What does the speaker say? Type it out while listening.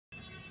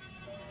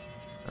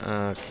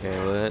Okay,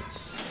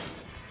 let's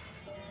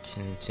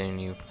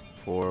continue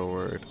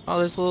forward. Oh,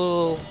 there's a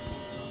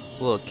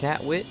little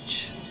cat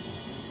witch.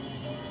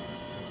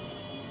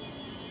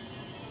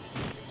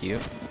 It's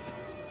cute.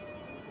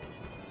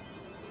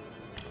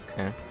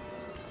 Okay.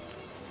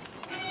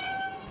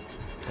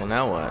 Well,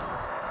 now what?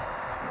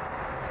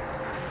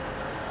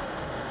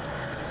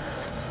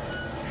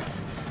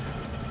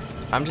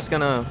 I'm just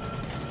gonna...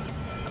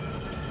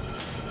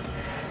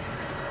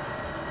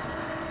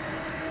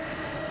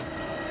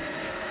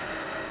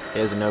 He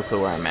has no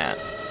clue where I'm at.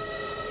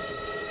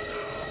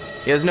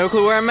 He has no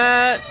clue where I'm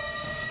at!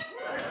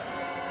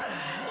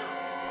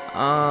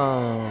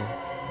 Oh.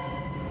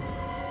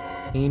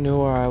 He knew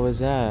where I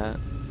was at.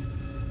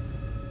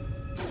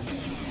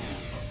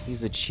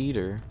 He's a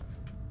cheater.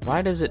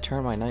 Why does it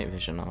turn my night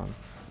vision on?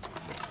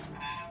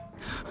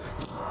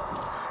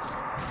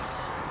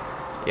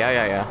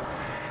 Yeah.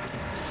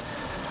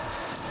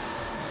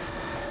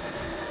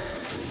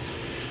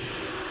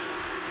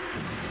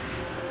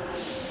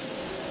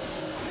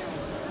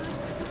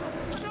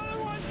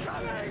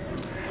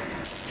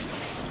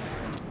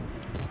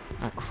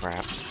 Oh,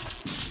 crap.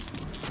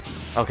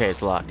 Okay,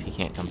 it's locked. He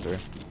can't come through.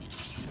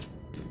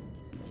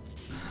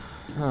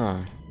 Huh.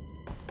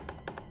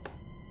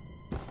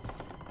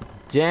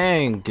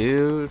 Dang,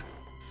 dude.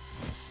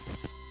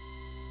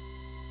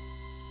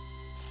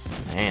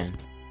 Man.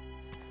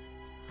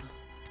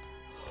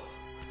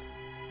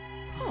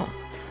 Oh.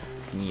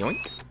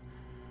 Yoink.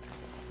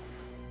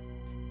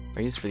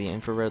 Are used for the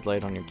infrared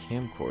light on your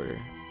camcorder.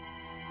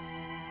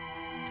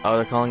 Oh,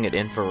 they're calling it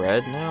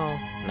infrared now?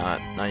 Not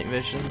night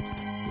vision?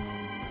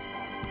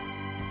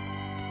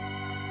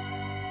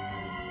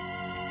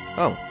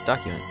 Oh,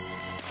 document.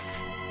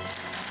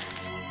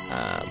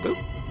 Boop.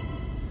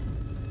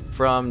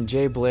 From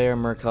J. Blair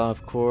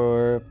Murkoff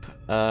Corp.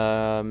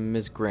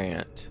 Ms.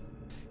 Grant.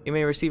 You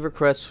may receive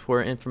requests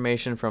for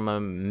information from a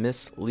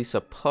Miss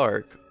Lisa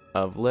Park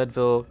of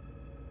Leadville,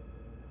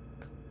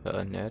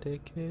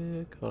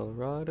 Connecticut,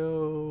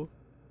 Colorado,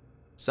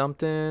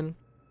 something.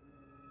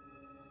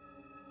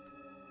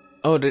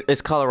 Oh,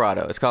 it's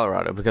Colorado. It's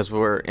Colorado because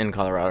we're in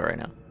Colorado right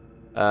now.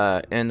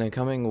 In the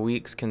coming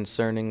weeks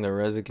concerning the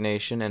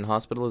resignation and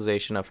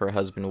hospitalization of her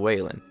husband,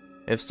 Waylon.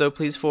 If so,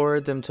 please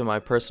forward them to my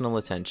personal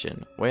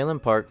attention.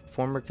 Waylon Park,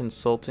 former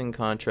consulting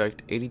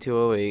contract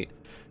 8208,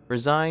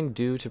 resigned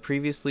due to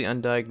previously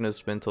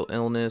undiagnosed mental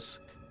illness.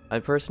 I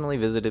personally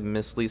visited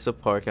Miss Lisa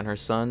Park and her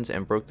sons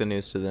and broke the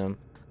news to them,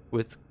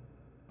 with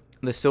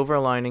the silver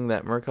lining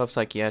that Murkoff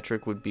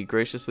Psychiatric would be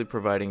graciously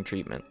providing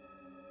treatment.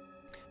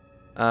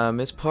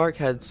 Miss Park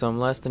had some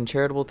less than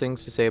charitable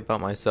things to say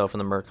about myself and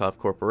the Murkoff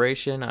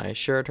Corporation. I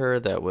assured her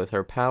that with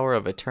her power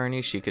of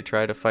attorney, she could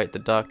try to fight the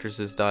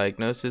doctors'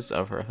 diagnosis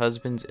of her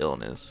husband's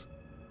illness.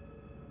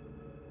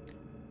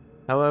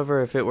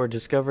 However, if it were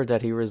discovered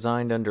that he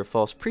resigned under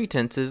false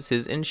pretenses,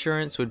 his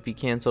insurance would be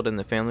canceled and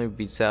the family would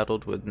be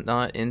saddled with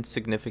not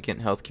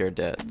insignificant healthcare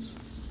debts.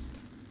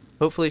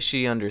 Hopefully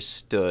she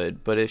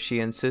understood, but if she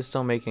insists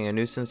on making a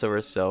nuisance of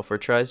herself or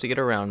tries to get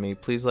around me,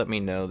 please let me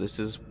know. This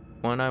is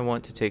one I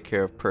want to take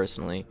care of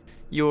personally.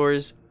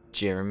 Yours,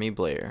 Jeremy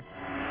Blair.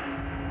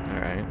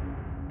 Alright.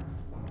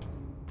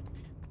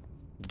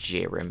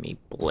 Jeremy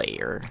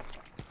Blair.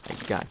 I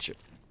got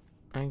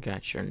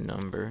your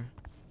number.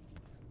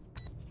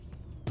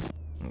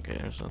 Okay,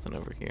 there's nothing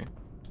over here.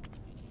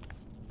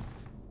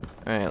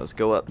 Alright, let's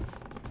go up.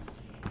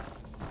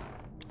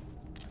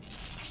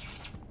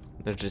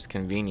 They're just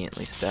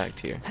conveniently stacked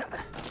here.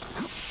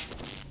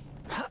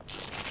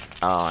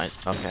 Oh,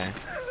 okay.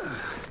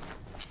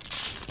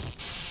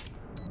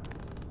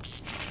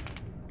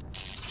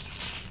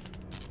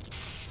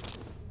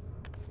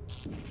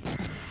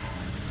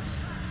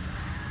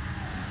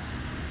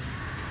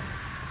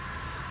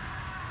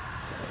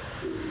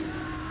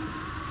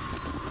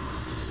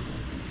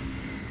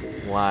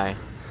 Why?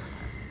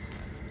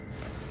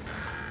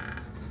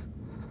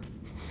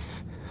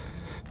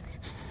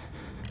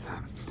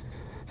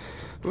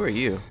 Who are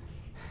you?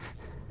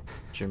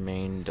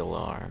 Jermaine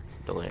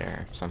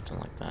Delaire, something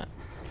like that.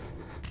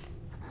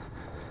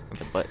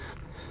 With a butt.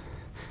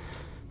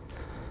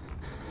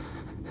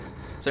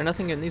 Is there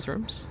nothing in these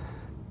rooms?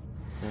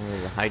 Oh,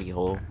 there's a hidey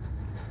hole.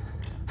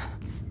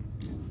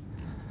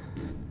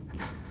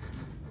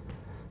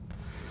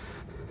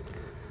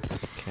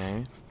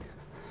 Okay.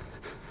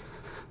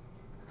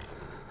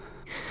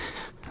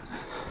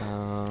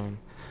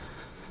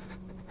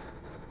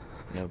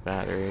 No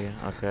battery,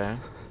 okay.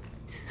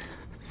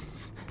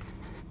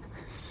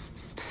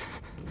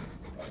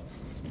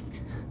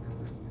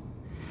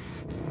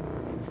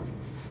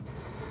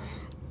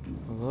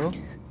 Hello?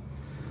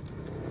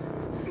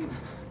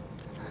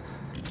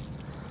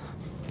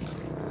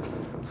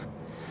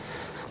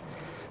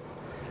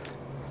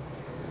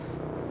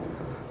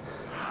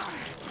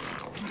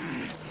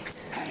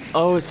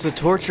 Oh, it's the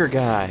torture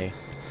guy.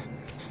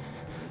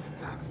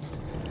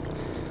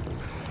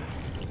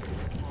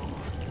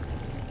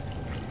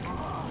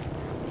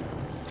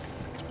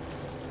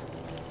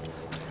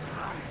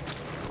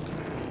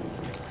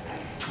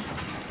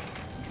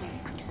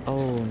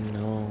 Oh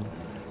no.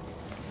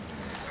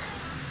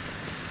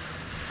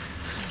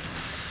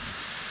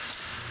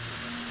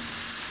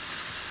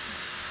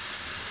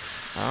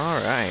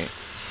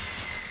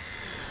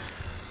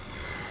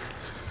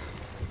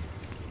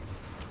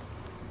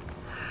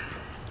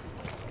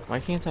 Why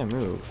can't I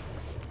move?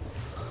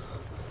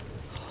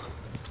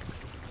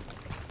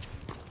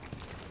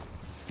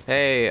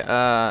 Hey,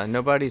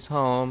 nobody's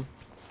home.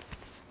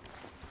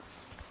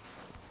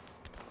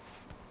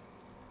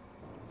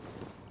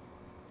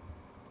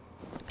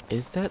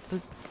 Is that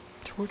the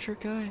torture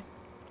guy?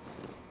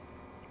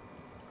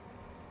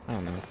 I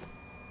don't know.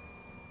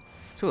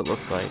 That's what it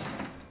looks like.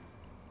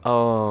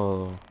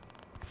 Oh.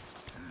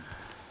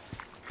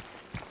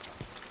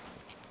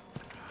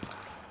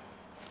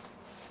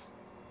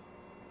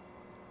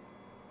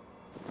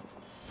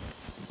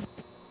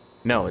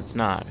 No, it's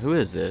not. Who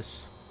is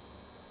this?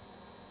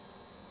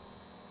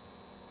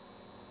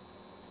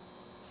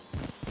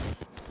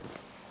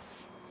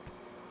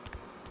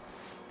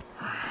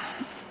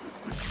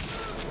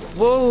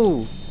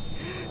 Whoa!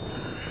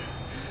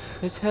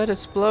 His head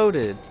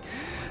exploded.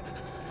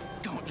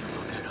 Don't you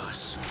look at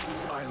us.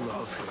 I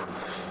love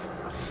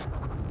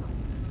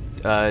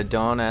him.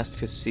 Don't ask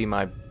to see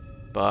my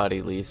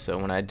body, Lisa.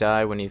 When I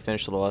die, when you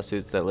finish the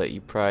lawsuits that let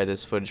you pry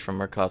this footage from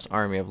Murkoff's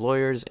army of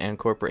lawyers and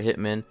corporate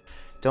hitmen,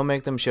 don't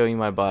make them show you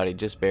my body.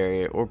 Just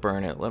bury it or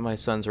burn it. Let my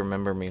sons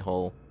remember me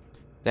whole.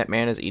 That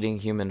man is eating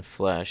human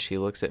flesh. He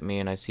looks at me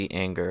and I see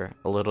anger,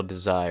 a little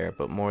desire,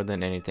 but more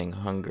than anything,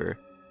 hunger.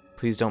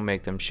 Please don't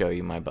make them show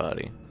you my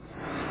body.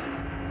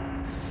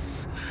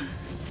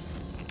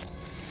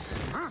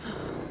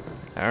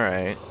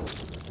 Alright.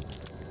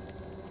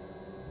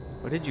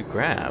 What did you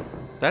grab?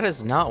 That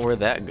is not where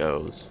that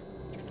goes.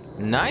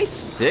 Nice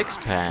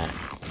six-pack.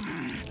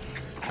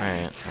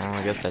 Alright, well,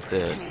 I guess that's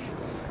it.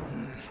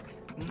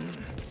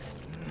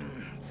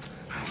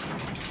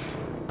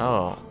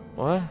 Oh,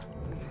 what?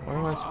 Where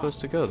am I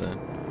supposed to go then?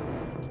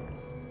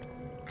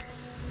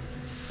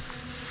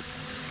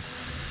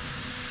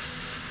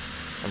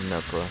 I have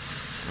no clue.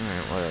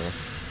 Alright, whatever.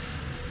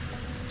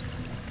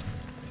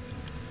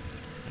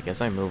 I guess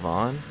I move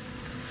on?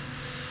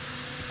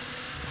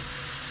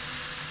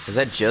 Is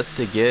that just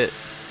to get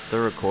the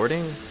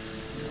recording?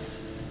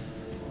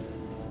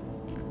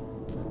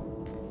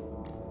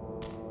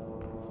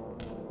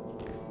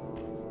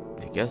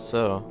 I guess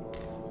so.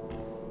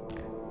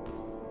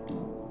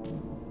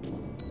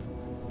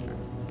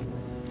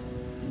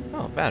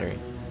 Oh, battery.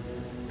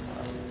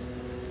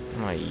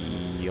 I'm gonna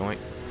yoink.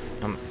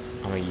 I'm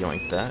gonna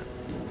yoink that.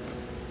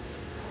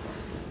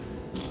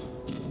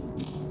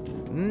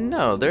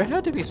 No, there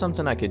had to be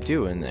something I could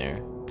do in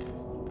there.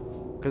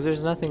 Because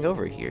there's nothing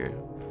over here.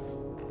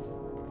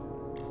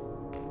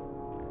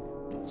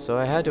 So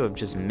I had to have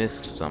just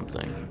missed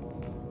something.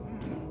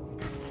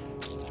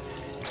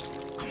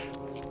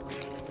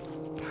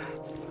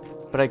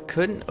 But I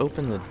couldn't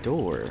open the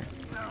door.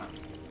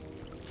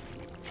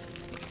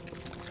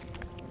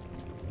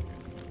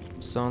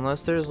 So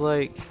unless there's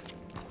like...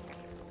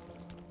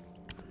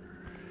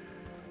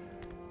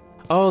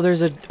 Oh,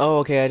 there's a... Oh,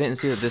 okay, I didn't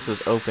see that this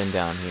was open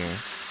down here.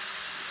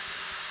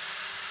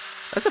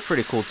 That's a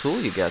pretty cool tool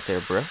you got there,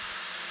 bro.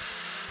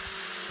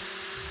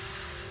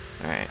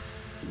 Alright.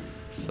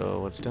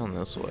 So, what's down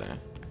this way?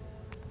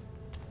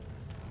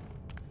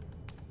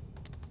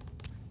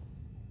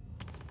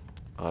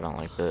 Oh, I don't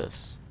like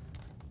this.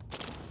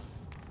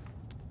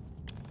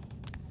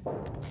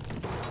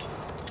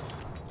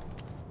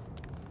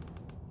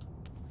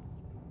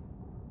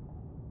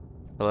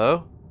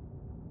 Hello?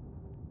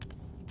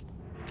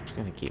 I'm just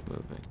gonna keep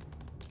moving.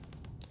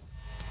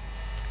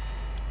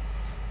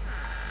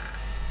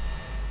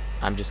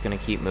 I'm just gonna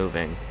keep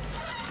moving.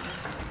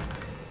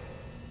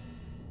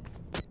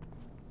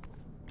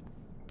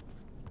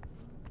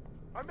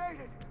 I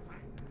made it!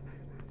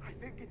 I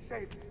think it's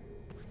safe.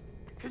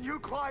 Can you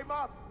climb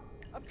up?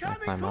 I'm coming,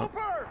 climb up?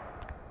 Cooper!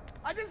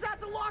 I just have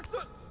to lock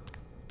the...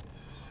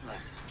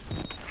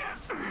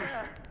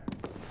 There.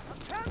 I'm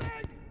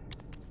coming!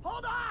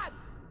 Hold on!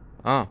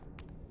 Oh.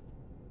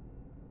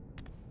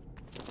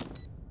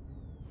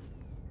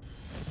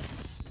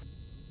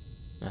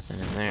 Nothing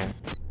in there.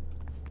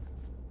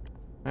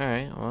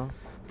 Alright, well.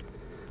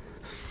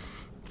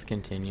 Let's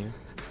continue.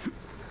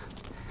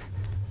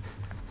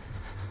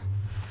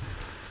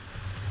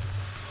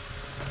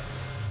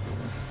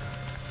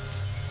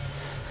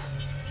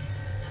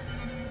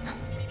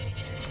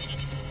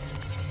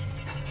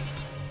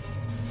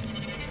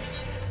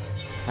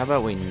 How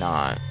about we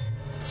not?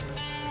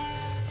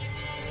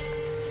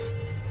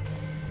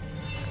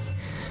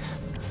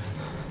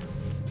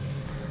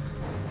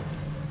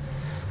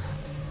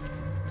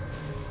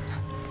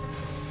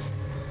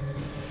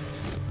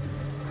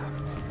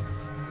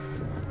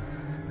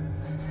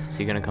 Is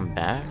he gonna come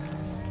back?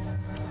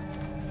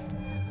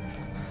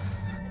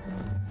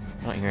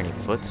 I don't hear any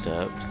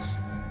footsteps.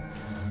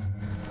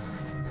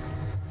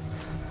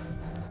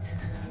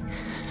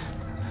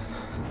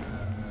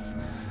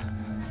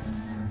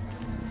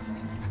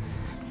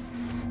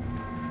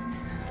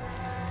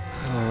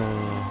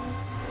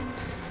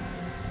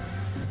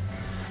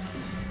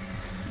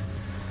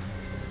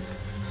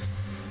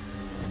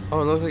 Oh,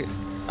 it looked like...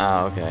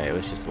 Oh, okay, it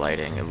was just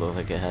lighting. It looked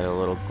like it had a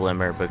little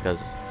glimmer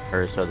because...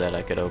 Or so that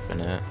I could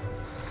open it.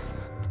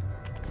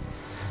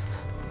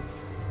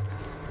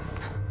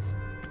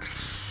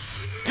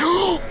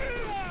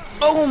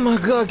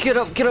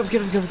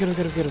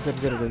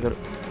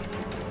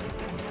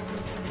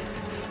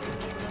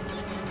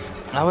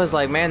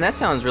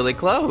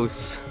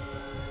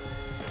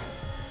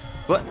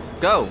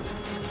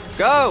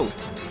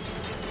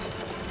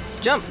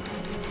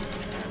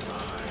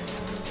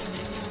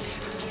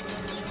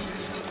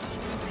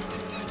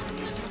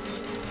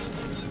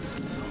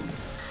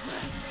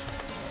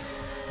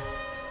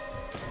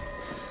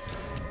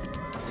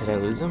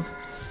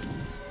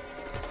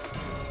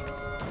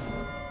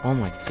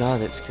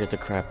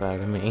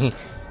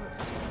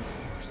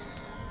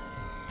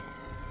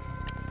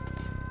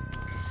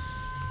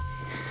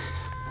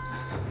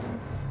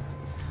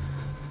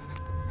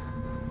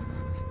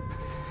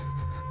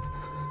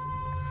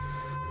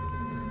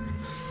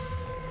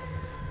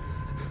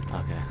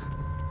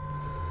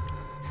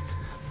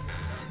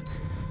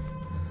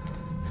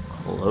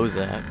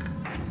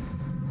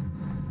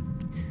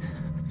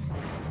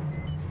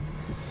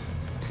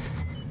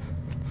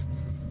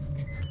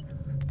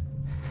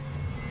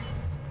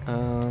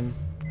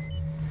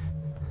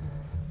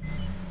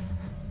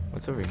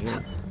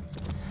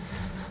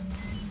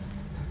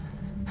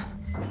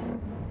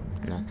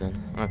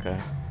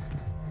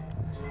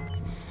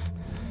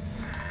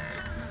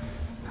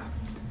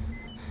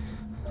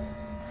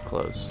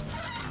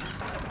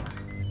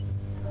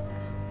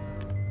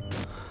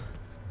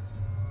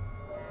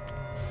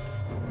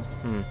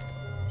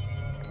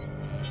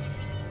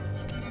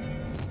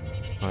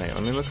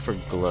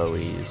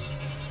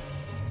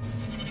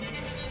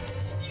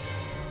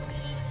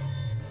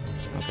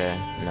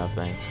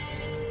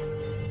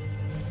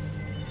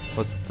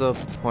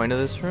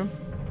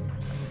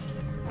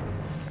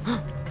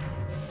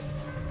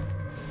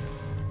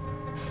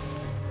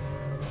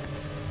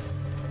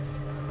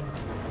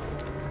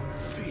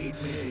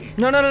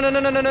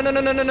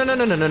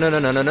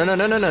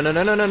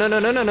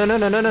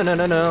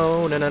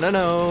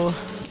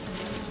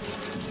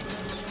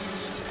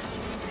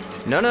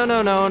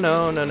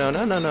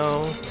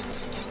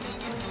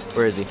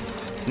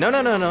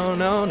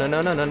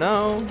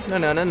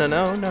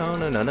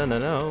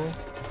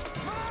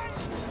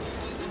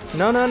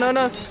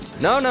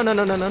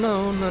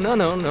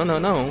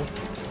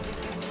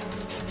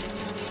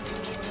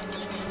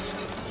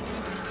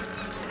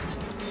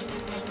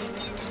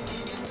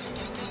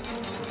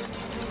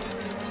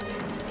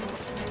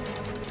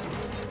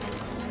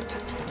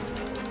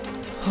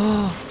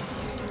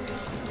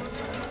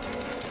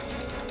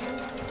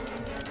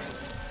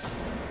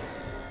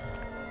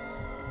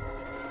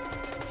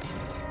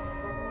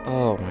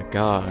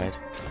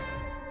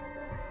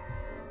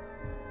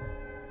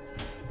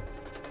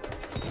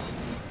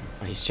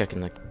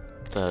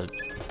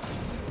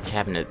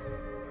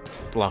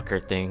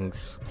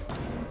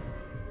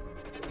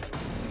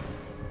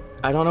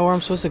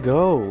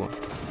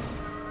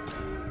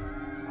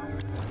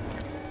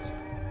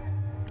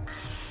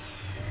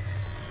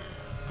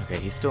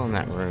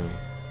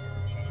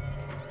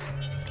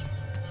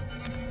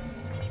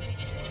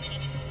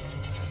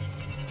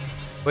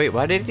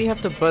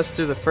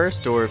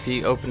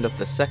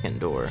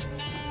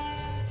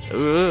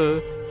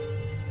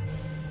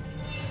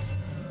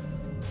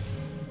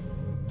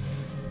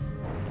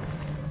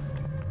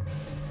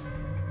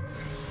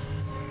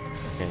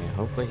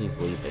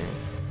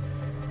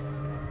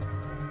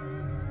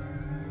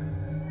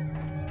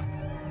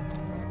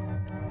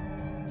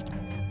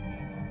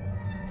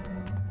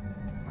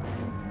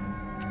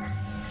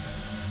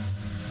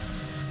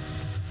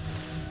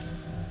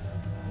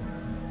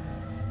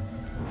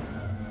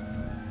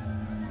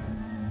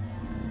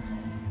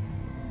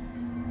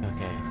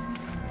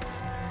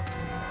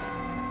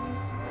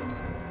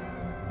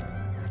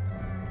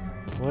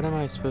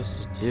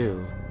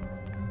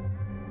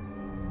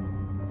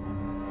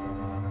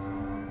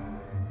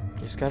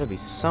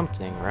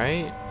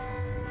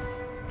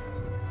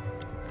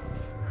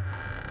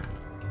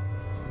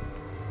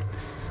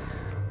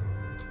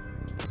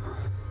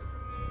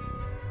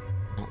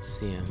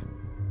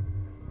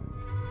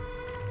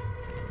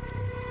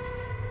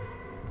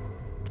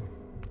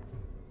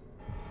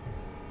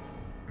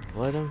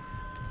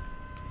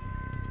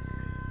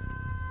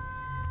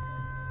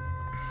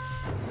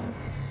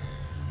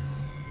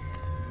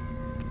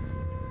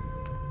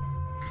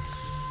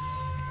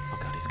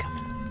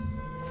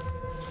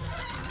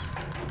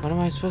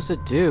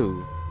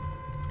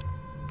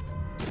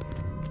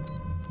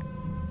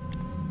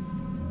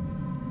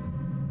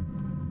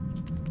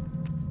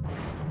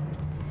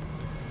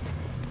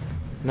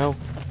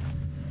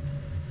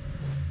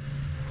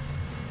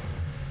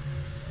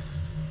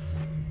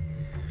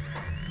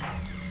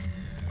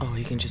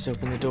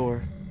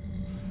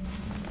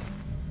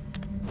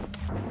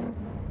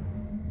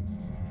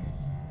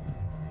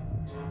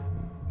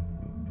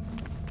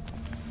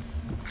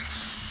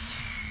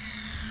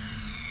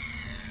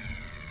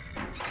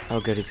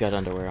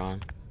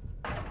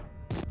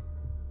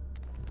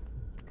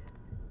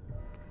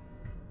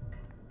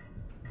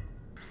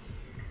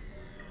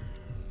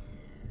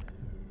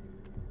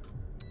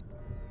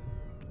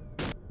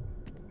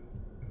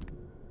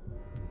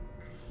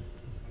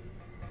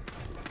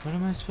 What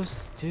am I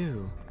supposed to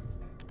do?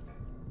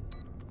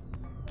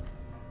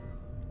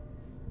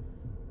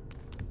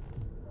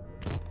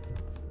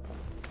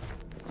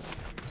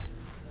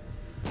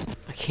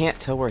 I can't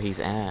tell where he's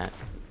at.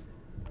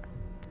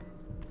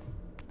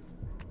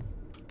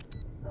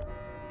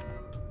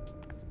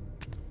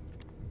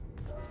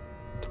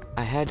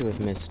 I had to have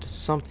missed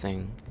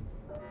something.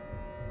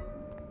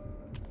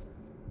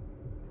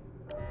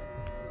 I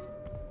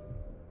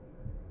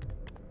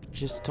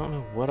just don't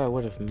know what I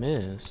would have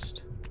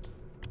missed.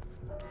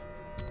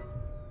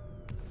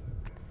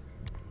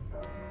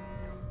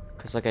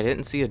 Cause like I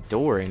didn't see a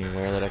door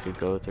anywhere that I could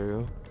go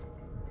through.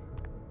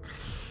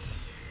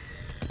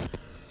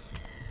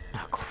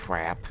 Oh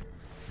crap.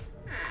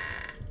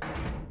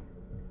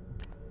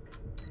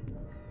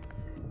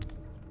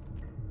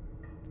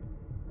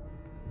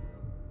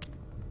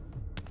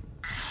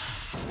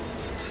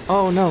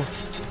 Oh no.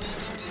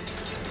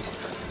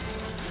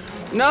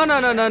 No, no,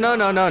 no, no, no,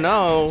 no, no,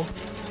 no.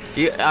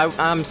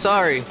 I'm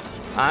sorry.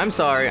 I'm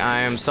sorry.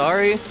 I am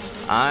sorry.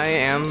 I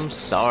am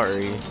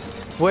sorry.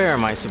 Where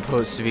am I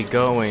supposed to be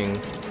going?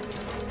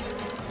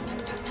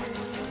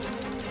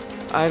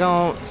 I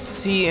don't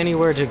see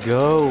anywhere to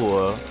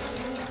go.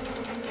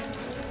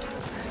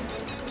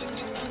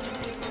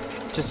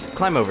 Just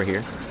climb over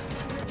here.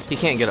 He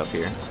can't get up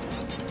here.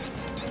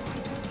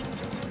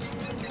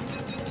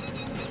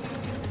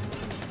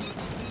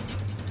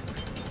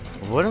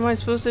 What am I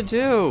supposed to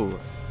do?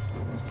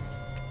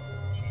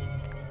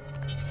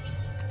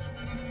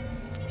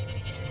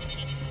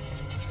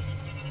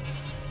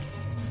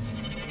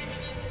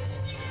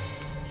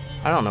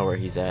 I don't know where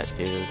he's at,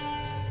 dude.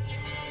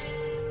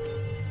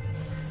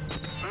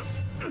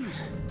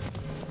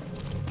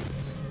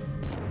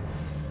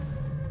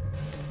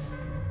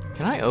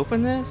 Can I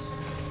open this?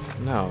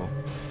 No.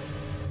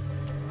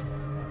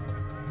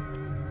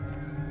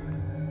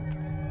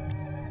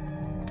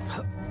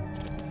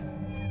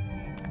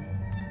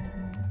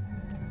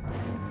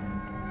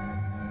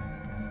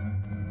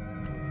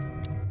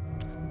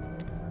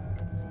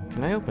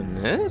 Can I open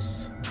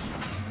this?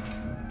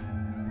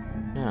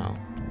 No.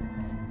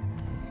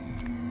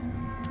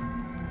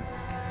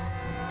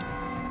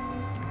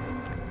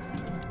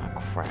 Oh,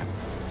 crap.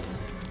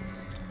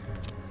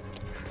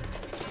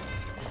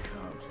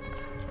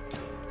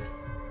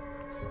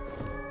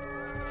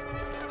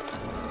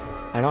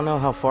 I don't know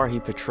how far he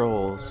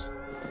patrols.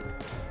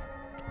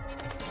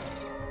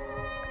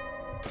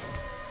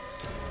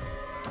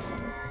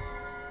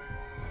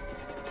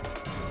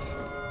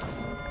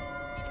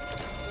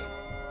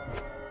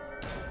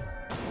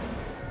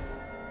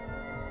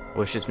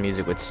 Wish this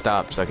music would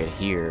stop so I could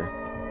hear.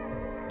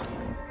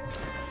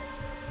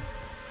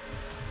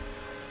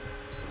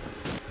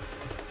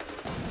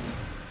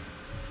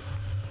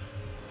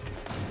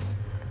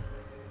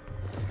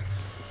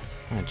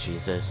 Oh,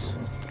 Jesus.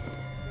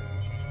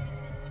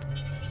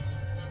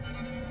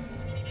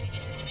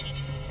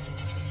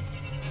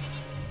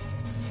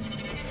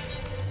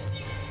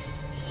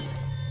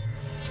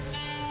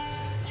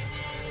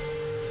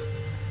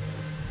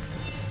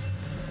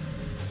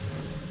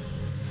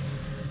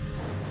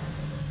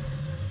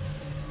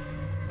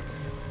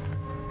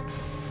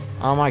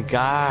 Oh my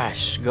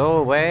gosh, go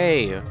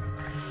away.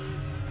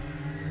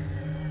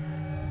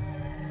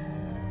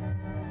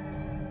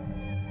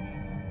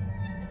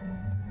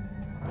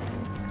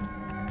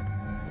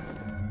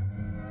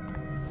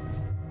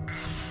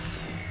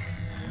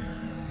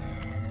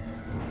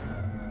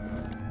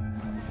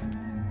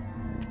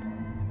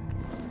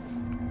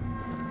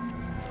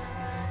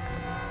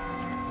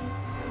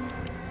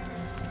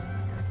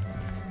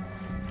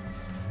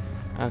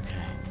 Okay.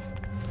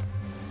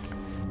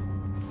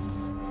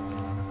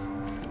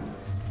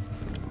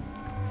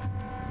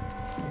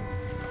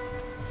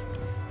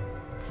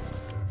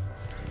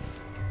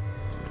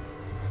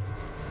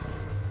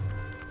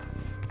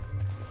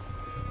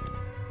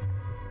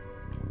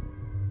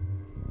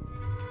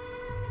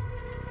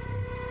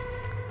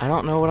 I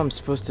don't know what I'm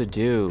supposed to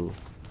do.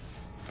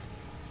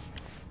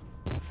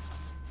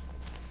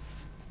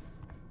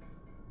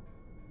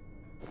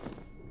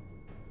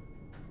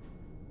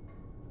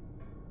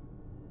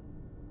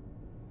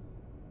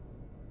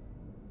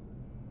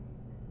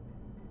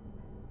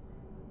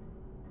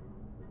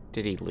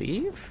 Did he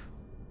leave?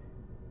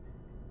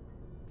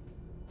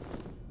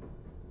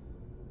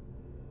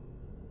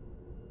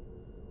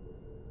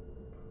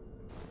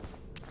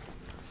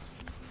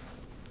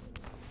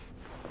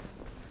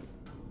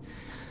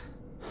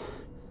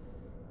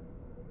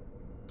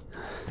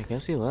 I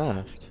guess he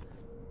left.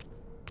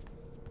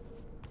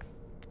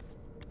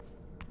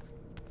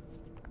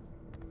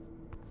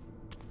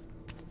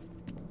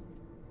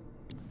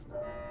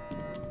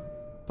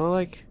 But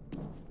like,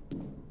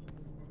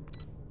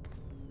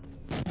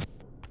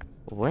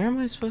 where am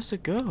I supposed to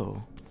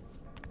go?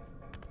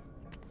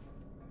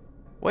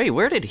 Wait,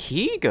 where did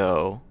he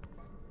go?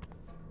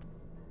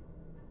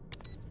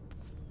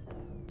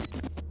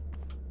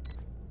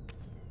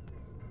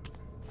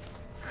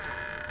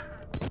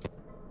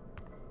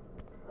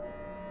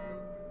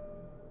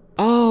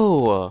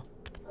 Oh!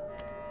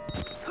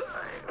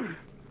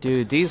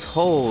 Dude, these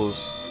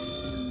holes.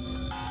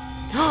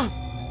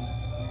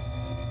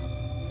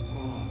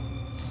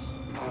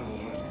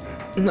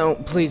 No,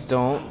 please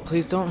don't.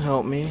 Please don't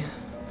help me.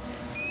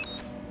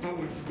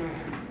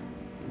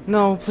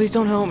 No, please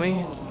don't help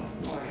me.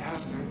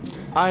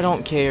 I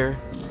don't care.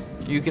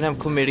 You can have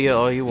chlamydia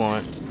all you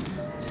want.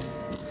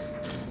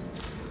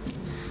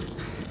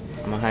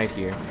 I'm gonna hide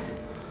here.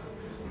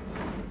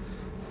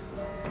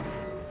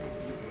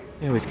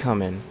 It was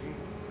coming.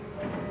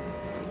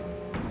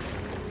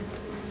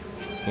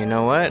 You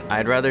know what?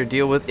 I'd rather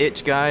deal with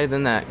itch guy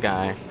than that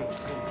guy.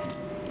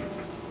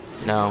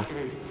 No.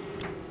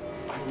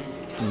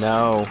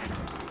 No.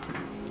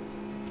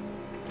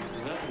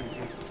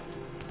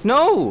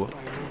 No!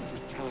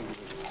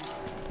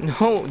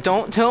 No,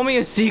 don't tell me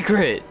a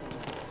secret!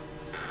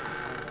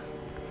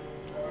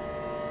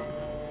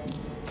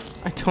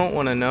 I don't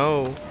want to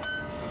know.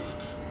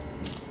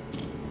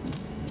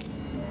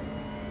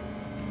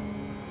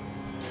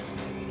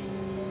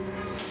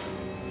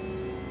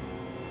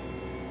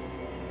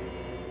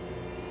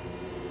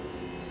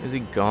 Is he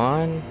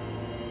gone?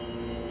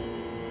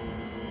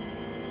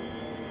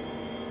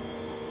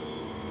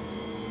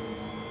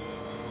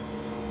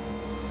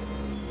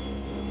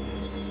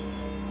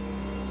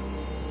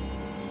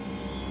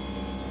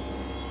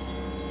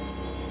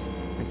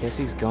 I guess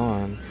he's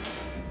gone.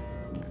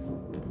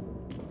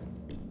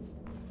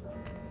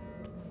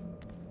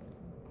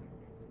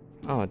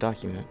 Oh, a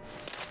document.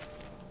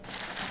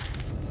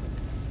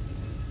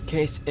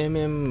 Case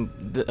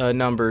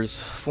numbers.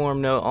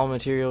 Form note, all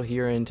material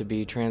herein to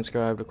be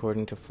transcribed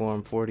according to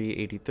Form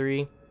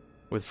 4083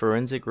 with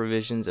forensic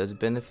revisions as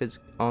benefits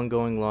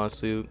ongoing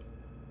lawsuit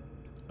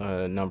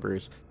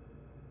numbers.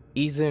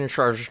 Ethan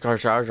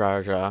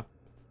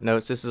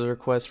notes this is a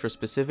request for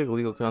specific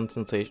legal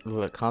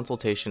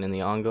consultation in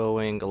the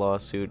ongoing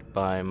lawsuit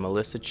by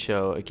Melissa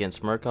Cho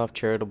against Murkoff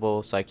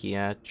Charitable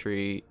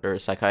Psychiatry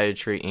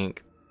Inc.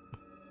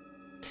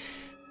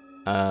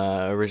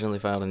 Originally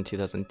filed in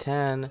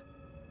 2010.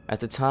 At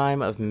the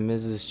time of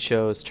Mrs.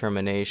 Cho's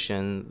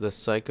termination, the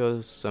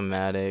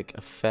psychosomatic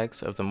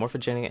effects of the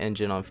morphogenic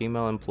engine on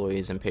female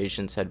employees and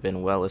patients had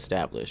been well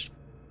established.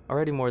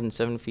 Already more than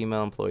 7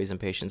 female employees and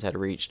patients had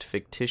reached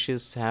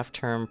fictitious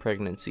half-term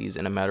pregnancies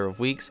in a matter of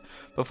weeks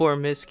before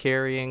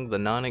miscarrying the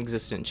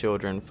non-existent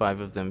children, 5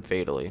 of them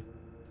fatally.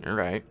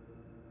 Alright.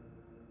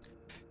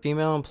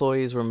 Female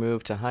employees were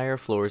moved to higher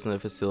floors in the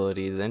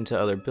facility, then to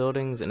other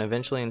buildings, and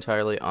eventually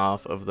entirely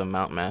off of the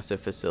Mount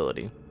Massive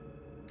facility.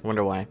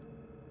 Wonder why.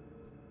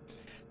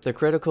 The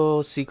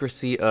critical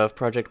secrecy of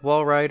Project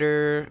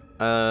Walrider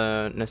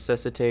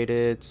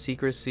necessitated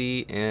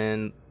secrecy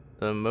in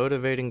the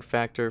motivating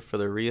factor for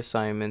the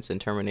reassignments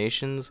and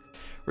terminations,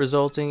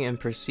 resulting in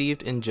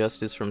perceived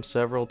injustice from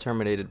several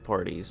terminated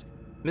parties.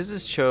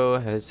 Mrs. Cho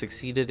has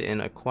succeeded in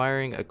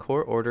acquiring a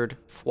court-ordered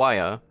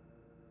FOIA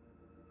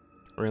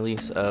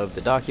release of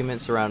the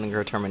documents surrounding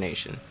her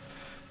termination.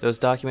 Those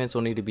documents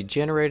will need to be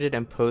generated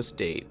and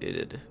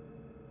post-dated,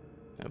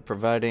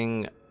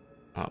 providing,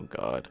 oh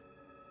god,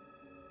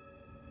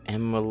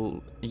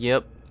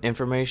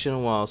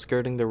 information while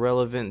skirting the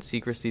relevant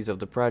secrecies of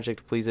the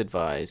project. Please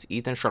advise.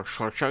 Ethan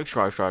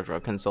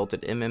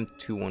consulted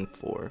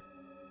MM214.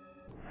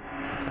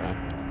 Okay.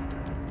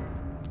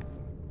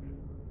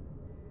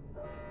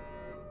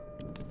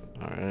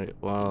 Alright,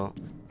 well,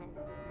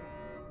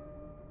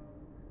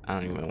 I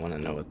don't even want to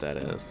know what that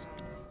is.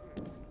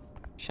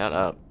 Shut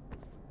up.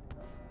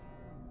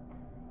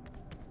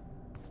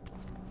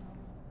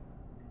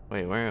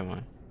 Wait, where am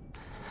I?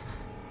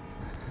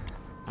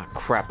 Oh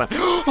crap.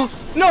 Oh,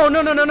 no,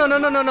 no, no, no, no, no,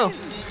 no, no, no.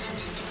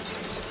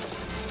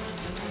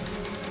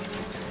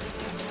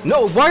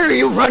 No, why are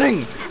you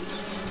running?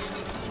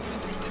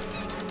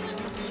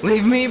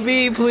 Leave me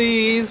be,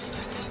 please.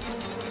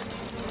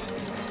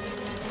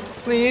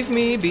 Leave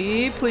me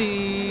be,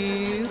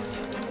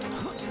 please.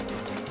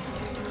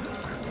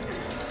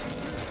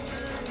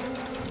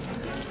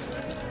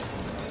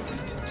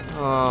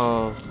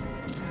 Oh.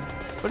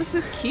 What is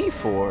this key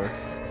for?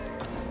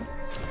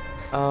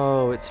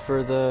 Oh, it's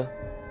for the...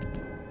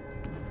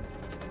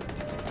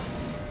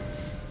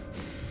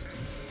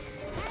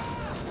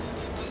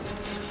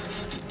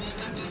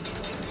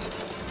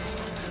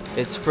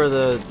 It's for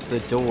the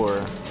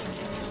door.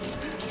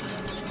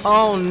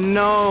 Oh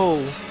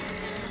no!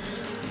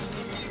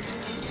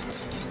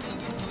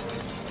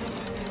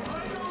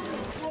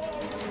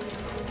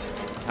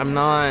 I'm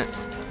not...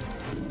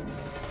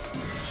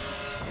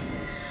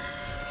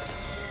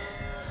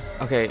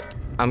 Okay,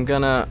 I'm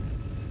gonna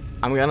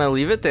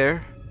leave it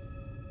there.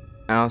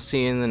 And I'll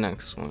see you in the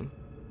next one.